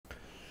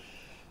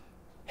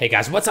Hey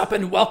guys, what's up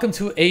and welcome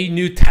to a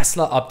new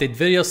Tesla update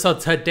video. So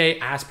today,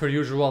 as per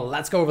usual,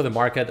 let's go over the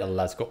market,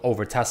 let's go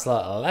over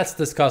Tesla, let's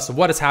discuss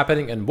what is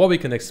happening and what we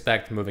can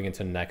expect moving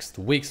into next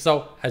week.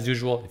 So as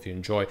usual, if you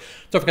enjoy,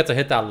 don't forget to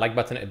hit that like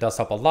button. It does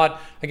help a lot.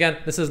 Again,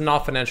 this is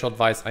not financial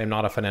advice. I am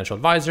not a financial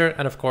advisor.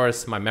 And of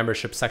course, my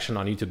membership section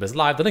on YouTube is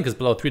live. The link is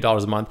below,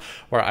 $3 a month,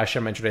 where I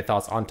share my intraday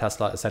thoughts on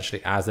Tesla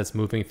essentially as it's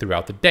moving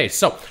throughout the day.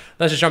 So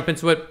let's just jump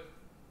into it.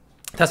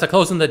 Tesla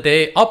closing the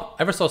day up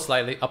ever so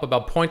slightly, up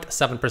about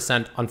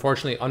 0.7%,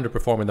 unfortunately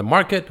underperforming the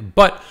market,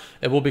 but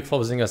it will be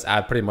closing us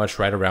at pretty much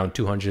right around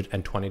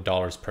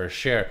 $220 per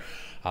share,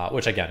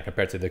 which again,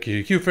 compared to the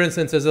QQQ, for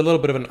instance, is a little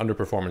bit of an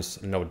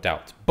underperformance, no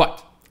doubt.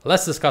 But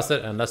let's discuss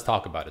it and let's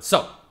talk about it.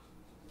 So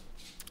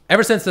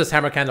ever since this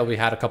hammer candle we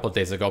had a couple of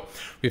days ago,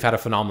 we've had a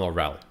phenomenal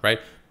rally, right?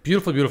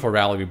 Beautiful, beautiful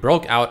rally. We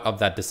broke out of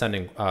that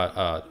descending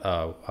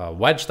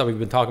wedge that we've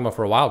been talking about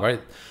for a while, right?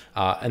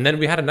 And then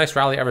we had a nice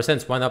rally ever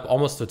since, went up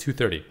almost to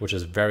 230, which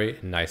is very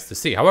nice to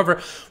see. However,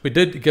 we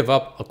did give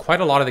up quite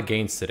a lot of the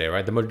gains today,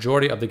 right? The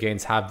majority of the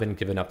gains have been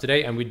given up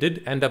today, and we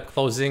did end up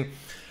closing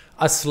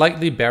a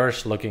slightly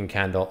bearish looking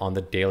candle on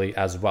the daily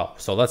as well.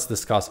 So let's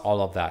discuss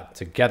all of that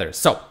together.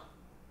 So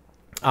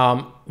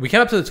we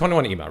came up to the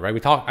 21 email, right?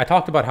 I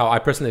talked about how I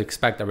personally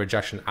expect a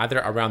rejection either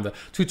around the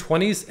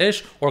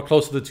 220s-ish or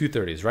close to the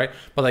 230s, right?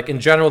 But like in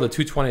general, the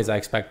 220s, I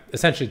expect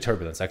essentially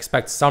turbulence. I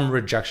expect some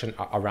rejection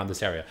around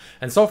this area.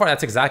 And so far,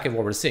 that's exactly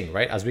what we're seeing,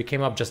 right? As we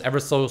came up just ever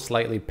so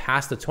slightly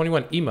past the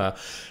 21 EMA,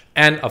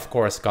 and of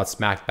course got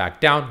smacked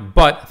back down.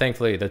 But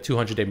thankfully, the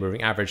 200-day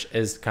moving average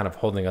is kind of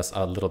holding us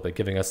a little bit,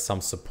 giving us some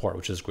support,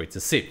 which is great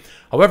to see.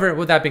 However,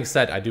 with that being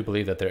said, I do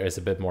believe that there is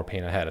a bit more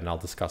pain ahead, and I'll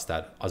discuss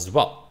that as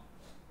well.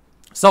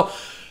 So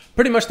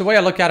pretty much the way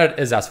I look at it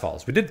is as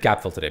follows. We did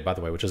gap fill today, by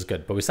the way, which is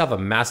good, but we still have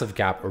a massive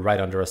gap right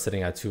under us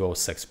sitting at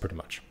 206 pretty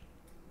much.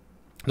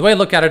 The way I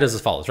look at it is as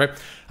follows, right?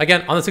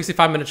 Again, on the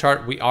 65-minute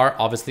chart, we are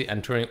obviously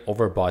entering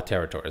overbought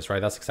territories, right?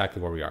 That's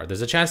exactly where we are.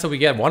 There's a chance that we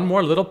get one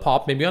more little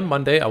pop, maybe on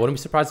Monday. I wouldn't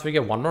be surprised if we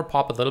get one more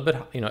pop a little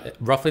bit,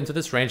 roughly into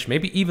this range,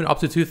 maybe even up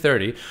to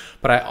 230.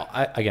 But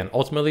again,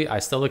 ultimately, I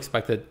still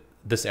expected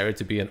this area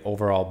to be an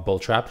overall bull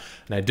trap.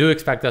 And I do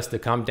expect us to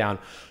come down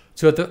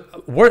to the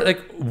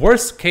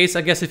worst case,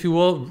 I guess, if you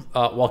will,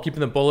 while keeping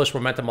the bullish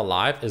momentum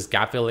alive, is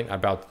gap filling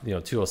about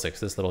 206,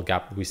 this little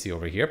gap we see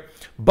over here.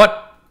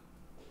 But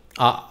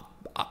I'm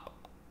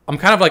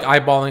kind of like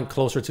eyeballing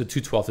closer to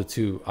 212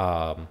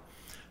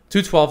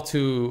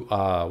 to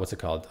what's it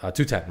called,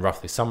 210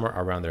 roughly, somewhere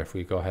around there. If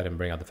we go ahead and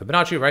bring out the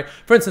Fibonacci, right?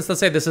 For instance, let's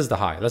say this is the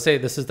high. Let's say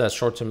this is the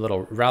short-term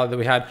little rally that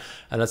we had,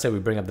 and let's say we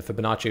bring up the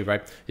Fibonacci,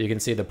 right? You can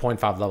see the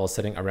 0.5 level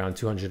sitting around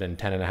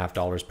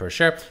 $210.50 per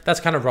share. That's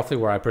kind of roughly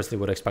where I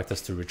personally would expect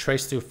us to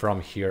retrace to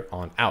from here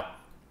on out,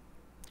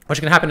 which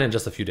can happen in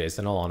just a few days,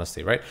 in all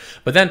honesty, right?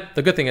 But then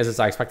the good thing is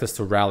I expect us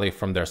to rally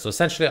from there. So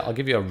essentially, I'll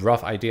give you a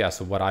rough idea as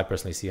to what I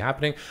personally see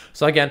happening.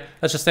 So again,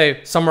 let's just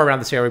say somewhere around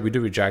this area we do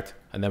reject,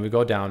 and then we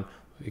go down.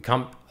 We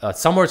come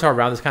somewhere to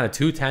around this kind of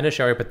 210-ish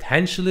area,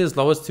 potentially as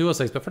low as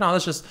 206. But for now,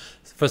 let's just,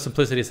 for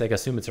simplicity's sake,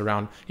 assume it's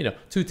around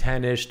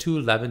 210-ish,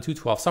 211,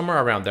 212,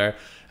 somewhere around there.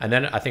 And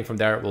then I think from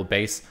there we'll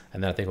base,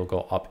 and then I think we'll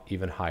go up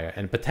even higher,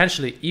 and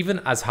potentially even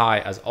as high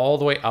as all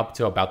the way up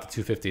to about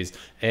the 250s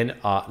in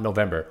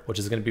November, which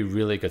is going to be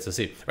really good to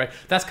see, right?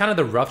 That's kind of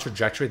the rough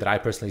trajectory that I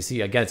personally see.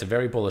 Again, it's a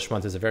very bullish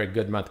month. It's a very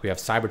good month. We have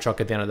Cybertruck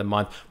at the end of the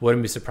month.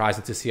 Wouldn't be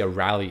surprised to see a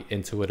rally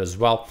into it as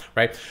well,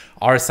 right?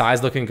 RSI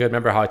is looking good.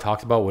 Remember how I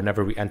talked about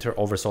whenever we enter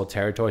oversold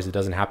territories, it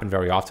doesn't happen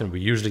very often.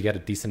 We usually get a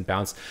decent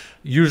bounce,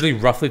 usually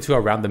roughly to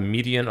around the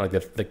median or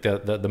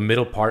the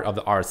middle part of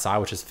the RSI,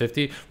 which is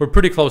 50. We're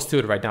pretty close to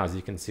it right now, as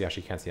you can see.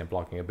 Actually, you can't see I'm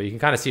blocking it, but you can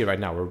kind of see it right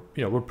now.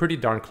 We're pretty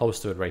darn close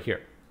to it right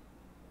here,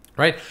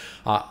 right?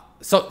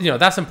 So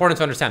that's important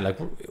to understand.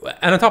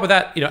 And on top of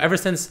that, ever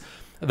since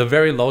the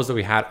very lows that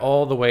we had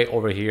all the way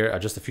over here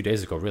just a few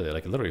days ago, really,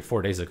 like literally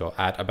 4 days ago,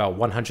 at about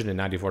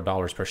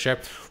 $194 per share,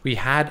 we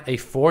had a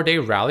 4-day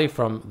rally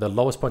from the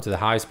lowest point to the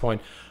highest point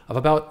of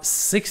about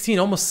 16,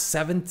 almost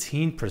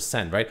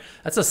 17%, right?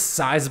 That's a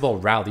sizable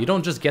rally. You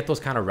don't just get those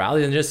kind of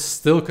rallies and just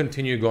still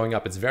continue going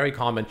up. It's very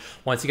common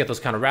once you get those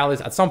kind of rallies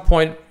at some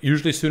point,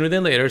 usually sooner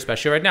than later,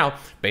 especially right now,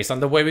 based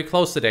on the way we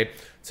close today,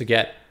 to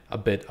get a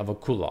bit of a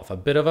cool off, a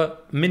bit of a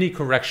mini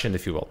correction,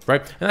 if you will,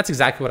 right? And that's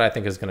exactly what I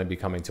think is going to be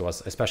coming to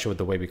us, especially with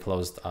the way we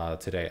closed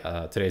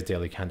today's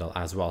daily candle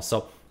as well.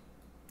 So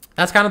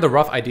that's kind of the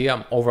rough idea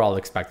I'm overall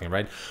expecting,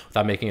 right?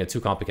 Without making it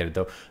too complicated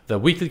though. The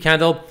weekly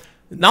candle,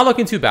 not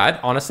looking too bad,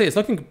 honestly. It's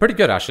looking pretty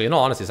good, actually. In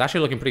all honesty, it's actually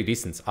looking pretty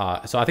decent.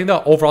 So I think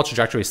the overall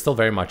trajectory is still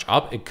very much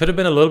up. It could have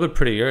been a little bit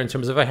prettier in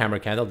terms of a hammer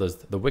candle.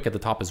 The wick at the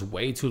top is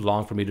way too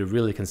long for me to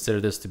really consider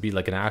this to be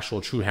like an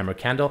actual true hammer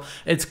candle.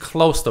 It's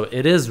close, though.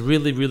 It is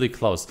really, really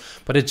close.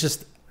 But it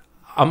just,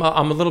 I'm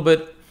a little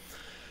bit,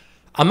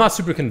 I'm not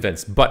super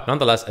convinced, but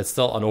nonetheless, it's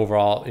still an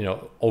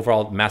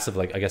overall massive,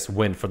 I guess,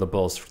 win for the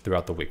bulls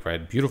throughout the week,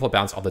 right? Beautiful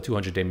bounce off the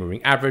 200-day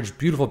moving average,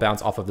 beautiful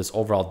bounce off of this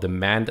overall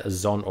demand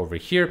zone over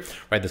here,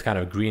 right? This kind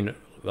of green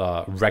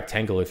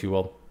rectangle, if you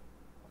will.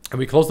 And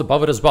we closed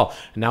above it as well.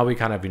 And now we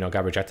kind of,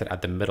 got rejected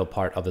at the middle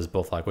part of this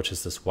bull flag, which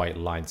is this white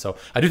line. So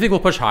I do think we'll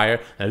push higher.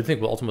 And I do think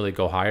we'll ultimately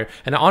go higher.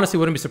 And I honestly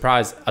wouldn't be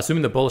surprised,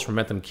 assuming the bullish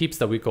momentum keeps,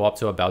 that we go up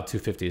to about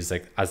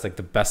 250s, as the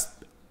best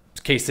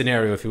case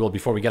scenario, if you will,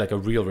 before we get like a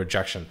real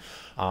rejection,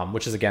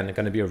 which is again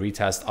going to be a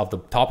retest of the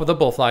top of the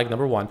bull flag,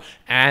 number one,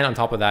 and on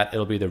top of that,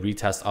 it'll be the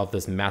retest of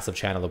this massive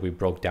channel that we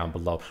broke down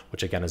below,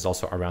 which again is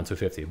also around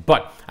 250.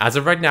 But as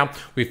of right now,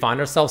 we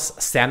find ourselves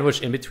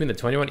sandwiched in between the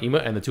 21 EMA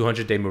and the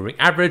 200-day moving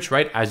average,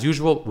 right? As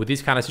usual with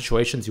these kind of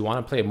situations, you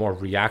want to play more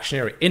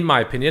reactionary, in my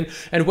opinion,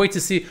 and wait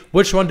to see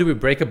which one do we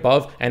break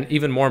above, and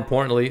even more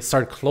importantly,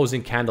 start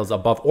closing candles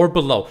above or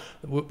below,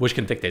 which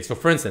can dictate. So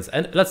for instance,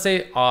 and let's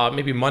say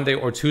maybe Monday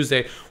or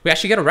Tuesday, we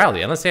actually get a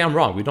rally, and let's say I'm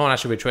wrong, we don't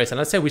actually retrace, and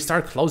let's say we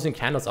start closing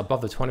candles above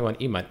the 21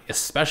 EMA,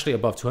 especially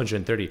above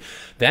 230,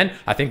 then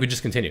I think we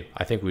just continue.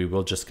 I think we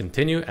will just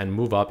continue and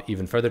move up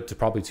even further to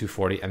probably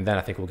 240, and then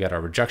I think we'll get our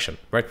rejection,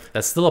 right?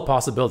 That's still a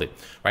possibility,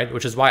 right?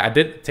 Which is why I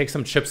did take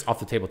some chips off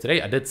the table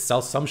today. I did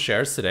sell some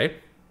shares today,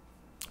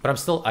 but I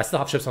still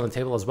have chips on the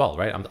table as well,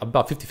 right? I'm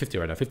about 50-50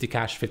 right now, 50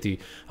 cash, 50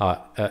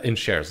 in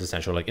shares,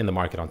 essentially, like in the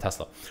market on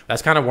Tesla.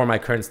 That's kind of where my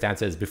current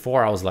stance is.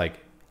 Before I was like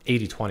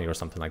 80-20 or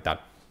something like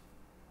that.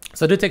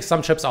 So I did take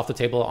some chips off the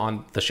table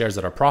on the shares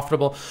that are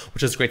profitable,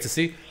 which is great to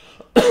see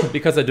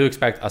because I do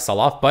expect a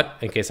sell-off, but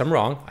in case I'm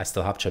wrong, I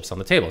still have chips on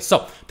the table.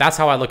 So that's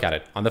how I look at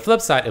it. On the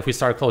flip side, if we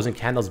start closing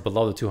candles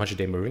below the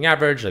 200-day moving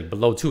average, like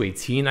below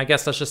 218, I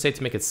guess let's just say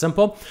to make it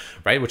simple,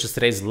 right, which is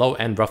today's low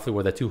end, roughly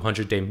where the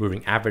 200-day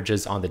moving average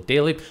is on the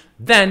daily,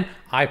 then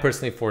I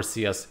personally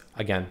foresee us,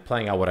 again,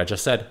 playing out what I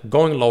just said,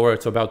 going lower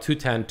to about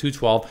 210,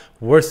 212.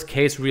 Worst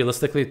case,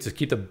 realistically, to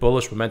keep the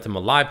bullish momentum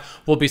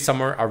alive, will be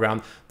somewhere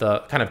around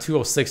the kind of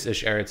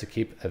 206-ish area to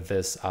keep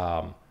this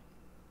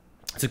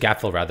to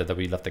gap fill, rather, that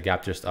we left the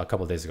gap just a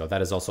couple of days ago.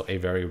 That is also a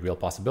very real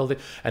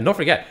possibility. And don't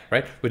forget,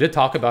 right, we did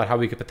talk about how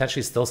we could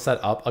potentially still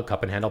set up a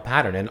cup and handle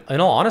pattern. And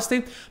in all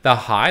honesty, the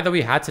high that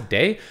we had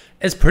today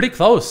is pretty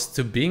close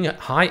to being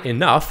high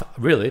enough,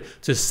 really,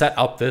 to set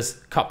up this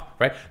cup,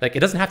 right? Like,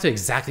 it doesn't have to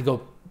exactly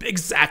go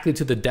exactly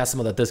to the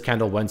decimal that this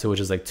candle went to, which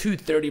is like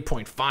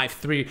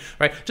 230.53,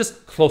 right?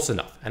 Just close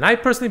enough. And I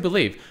personally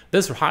believe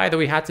this high that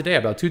we had today,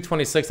 about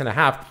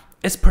 226.5,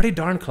 it's pretty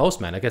darn close,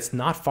 man. Like, it's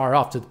not far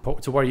off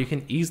to where you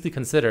can easily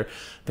consider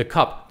the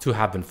cup to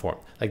have been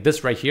formed. Like,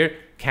 this right here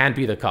can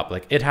be the cup.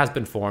 Like, it has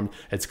been formed.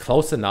 It's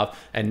close enough.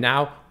 And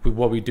now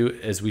what we do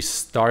is we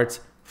start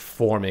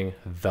forming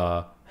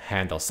the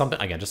handle. Something,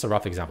 again, just a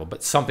rough example,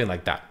 but something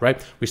like that,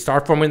 right? We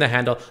start forming the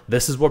handle.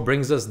 This is what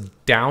brings us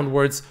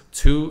downwards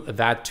to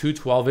that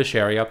 212-ish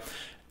area.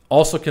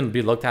 Also can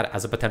be looked at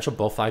as a potential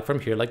bull flag from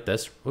here like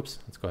this. Whoops,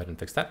 let's go ahead and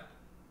fix that.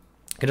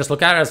 You can just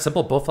look at it as a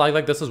simple bull flag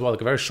like this as well,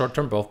 like a very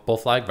short-term bull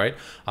flag, right?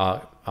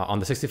 On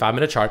the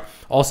 65-minute chart.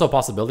 Also a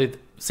possibility,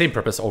 same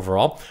purpose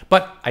overall.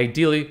 But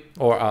ideally,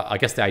 or I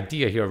guess the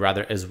idea here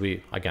rather, is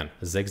we, again,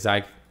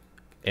 zigzag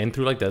in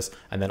through like this,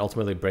 and then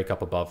ultimately break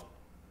up above.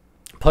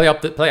 Play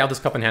out this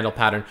cup and handle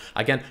pattern.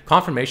 Again,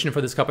 confirmation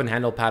for this cup and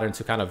handle pattern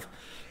to kind of,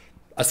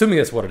 assuming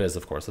that's what it is,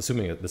 of course,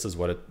 assuming that this is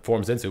what it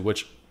forms into,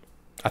 which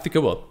I think it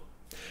will,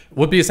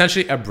 would be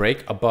essentially a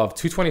break above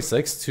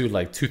 226 to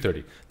like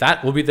 230.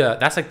 That will be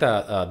that's like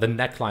the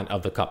neckline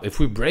of the cup. If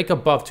we break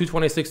above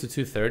 226 to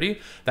 230,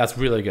 that's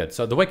really good.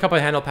 So the way cup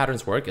and handle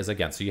patterns work is,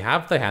 again, so you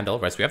have the handle,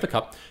 right? So we have the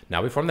cup,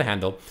 now we form the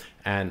handle,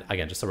 and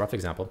again, just a rough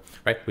example,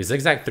 right? We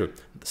zigzag through.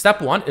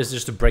 Step one is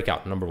just to break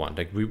out, number one.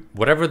 Like,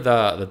 whatever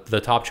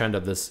the top trend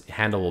of this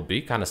handle will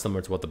be, kind of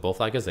similar to what the bull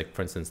flag is, like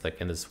for instance, like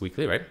in this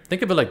weekly, right?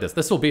 Think of it like this.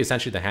 This will be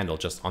essentially the handle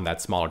just on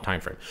that smaller time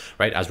frame,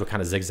 right? As we're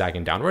kind of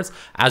zigzagging downwards.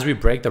 As we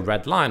break the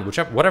red line,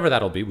 whatever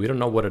that'll be, we don't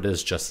know what it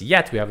is just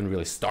yet. We haven't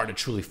really started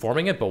truly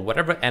forming it, but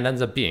whatever it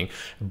ends up being,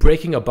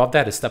 breaking above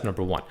that is step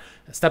number one.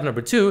 Step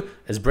number two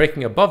is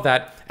breaking above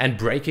that and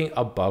breaking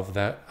above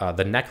the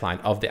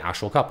neckline of the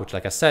actual cup, which,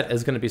 like I said,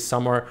 is going to be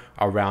somewhere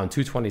around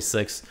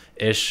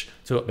 226-ish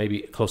to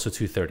maybe close to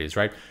 230s,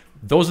 right?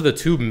 Those are the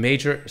two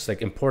major,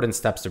 like, important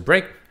steps to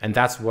break, and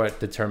that's what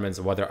determines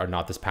whether or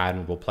not this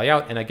pattern will play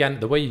out. And again,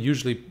 the way you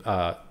usually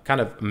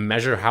kind of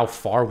measure how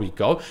far we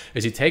go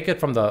is you take it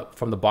from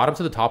the bottom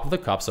to the top of the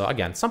cup. So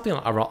again, something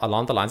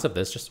along the lines of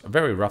this, just a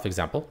very rough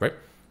example, right?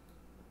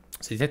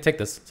 So you take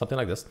this, something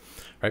like this,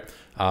 right?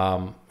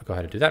 Go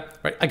ahead and do that,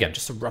 right? Again,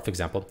 just a rough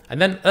example. And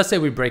then let's say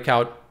we break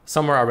out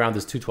somewhere around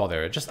this 212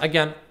 area,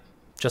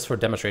 just for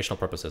demonstrational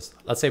purposes.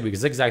 Let's say we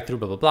zigzag through,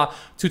 blah, blah, blah,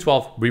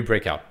 212, we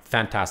break out.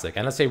 Fantastic.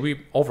 And let's say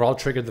we overall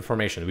triggered the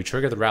formation. We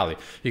triggered the rally.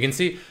 You can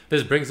see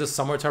this brings us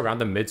somewhere to around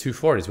the mid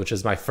 240s, which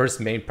is my first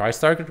main price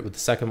target, with the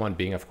second one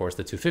being, of course,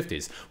 the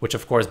 250s, which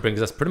of course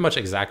brings us pretty much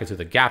exactly to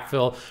the gap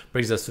fill,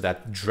 brings us to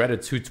that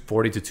dreaded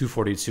 240 to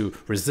 242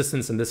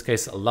 resistance, in this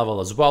case,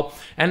 level as well.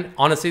 And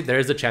honestly, there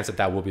is a chance that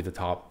that will be the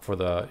top for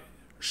the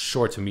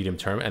short to medium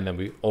term, and then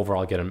we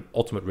overall get an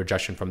ultimate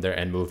rejection from there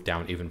and move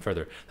down even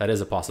further. That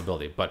is a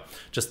possibility, but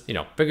just,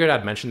 figured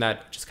I'd mention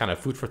that, just kind of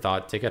food for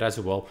thought. Take it as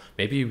you will.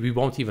 Maybe we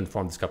won't even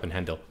form this cup and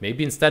handle.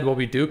 Maybe instead what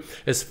we do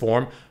is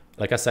form,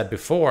 like I said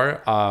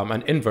before,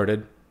 an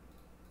inverted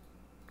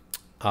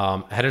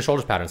head and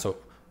shoulders pattern. So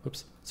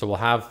Oops. So we'll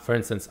have, for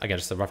instance, again,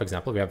 just a rough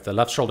example, we have the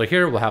left shoulder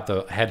here, we'll have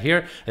the head here,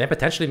 and then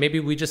potentially maybe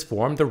we just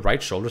form the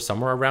right shoulder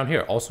somewhere around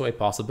here, also a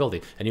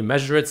possibility. And you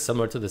measure it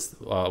similar to this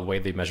way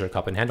they measure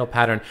cup and handle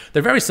pattern.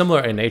 They're very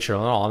similar in nature,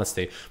 in all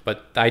honesty,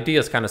 but the idea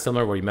is kind of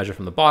similar, where you measure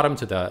from the bottom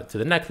to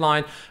the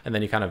neckline, and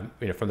then you kind of,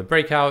 you know, from the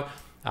breakout,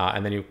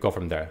 and then you go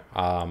from there.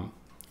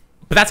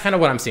 But that's kind of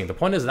what I'm seeing. The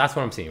point is, that's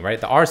what I'm seeing,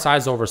 right? The RSI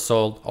is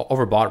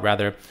overbought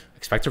rather,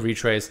 expect to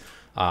retrace.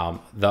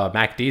 The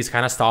MACD is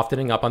kind of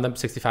softening up on the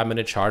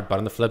 65-minute chart, but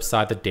on the flip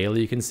side, the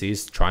daily you can see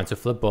is trying to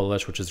flip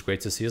bullish, which is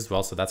great to see as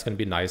well. So that's going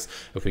to be nice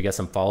if we get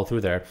some follow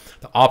through there.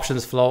 The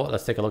options flow,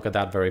 let's take a look at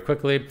that very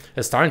quickly.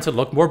 It's starting to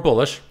look more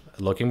bullish.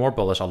 Looking more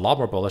bullish, a lot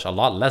more bullish, a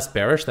lot less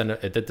bearish than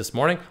it did this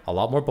morning, a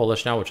lot more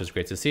bullish now, which is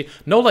great to see.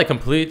 No like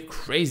complete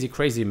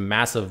crazy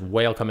massive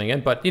whale coming in,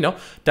 but you know,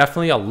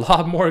 definitely a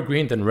lot more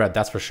green than red,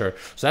 that's for sure.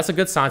 So that's a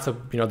good sign. So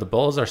you know, the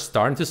bulls are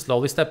starting to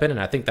slowly step in, and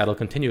I think that'll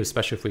continue,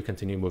 especially if we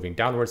continue moving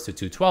downwards to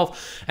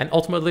 212. And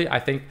ultimately, I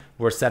think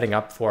we're setting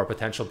up for a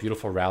potential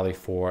beautiful rally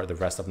for the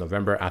rest of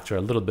November, after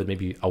a little bit,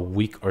 maybe a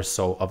week or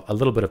so of a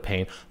little bit of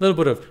pain, a little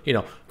bit of, you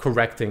know,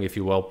 correcting, if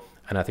you will.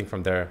 And I think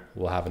from there,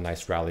 we'll have a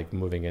nice rally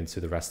moving into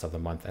the rest of the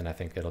month. And I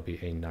think it'll be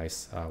a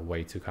nice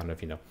way to kind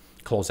of, you know,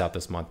 close out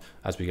this month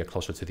as we get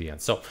closer to the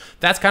end. So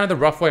that's kind of the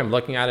rough way I'm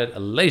looking at it,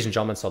 ladies and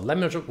gentlemen. So let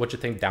me know what you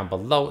think down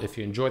below. If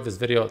you enjoyed this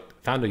video,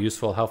 found it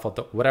useful, helpful,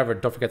 whatever,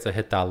 don't forget to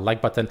hit that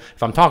like button.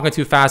 If I'm talking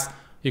too fast,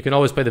 you can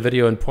always play the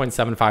video in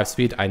 0.75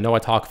 speed. I know I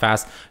talk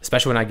fast,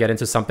 especially when I get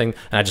into something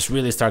and I just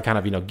really start kind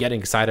of, you know, getting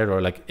excited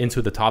or like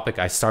into the topic.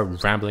 I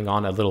start rambling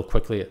on a little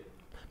quickly.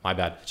 My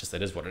bad, it's just,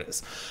 it is what it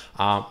is.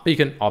 But you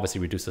can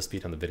obviously reduce the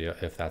speed on the video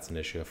if that's an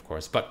issue, of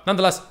course. But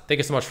nonetheless, thank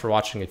you so much for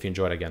watching. If you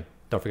enjoyed, again,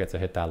 don't forget to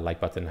hit that like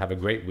button. Have a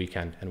great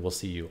weekend, and we'll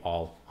see you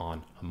all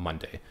on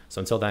Monday. So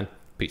until then,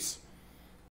 peace.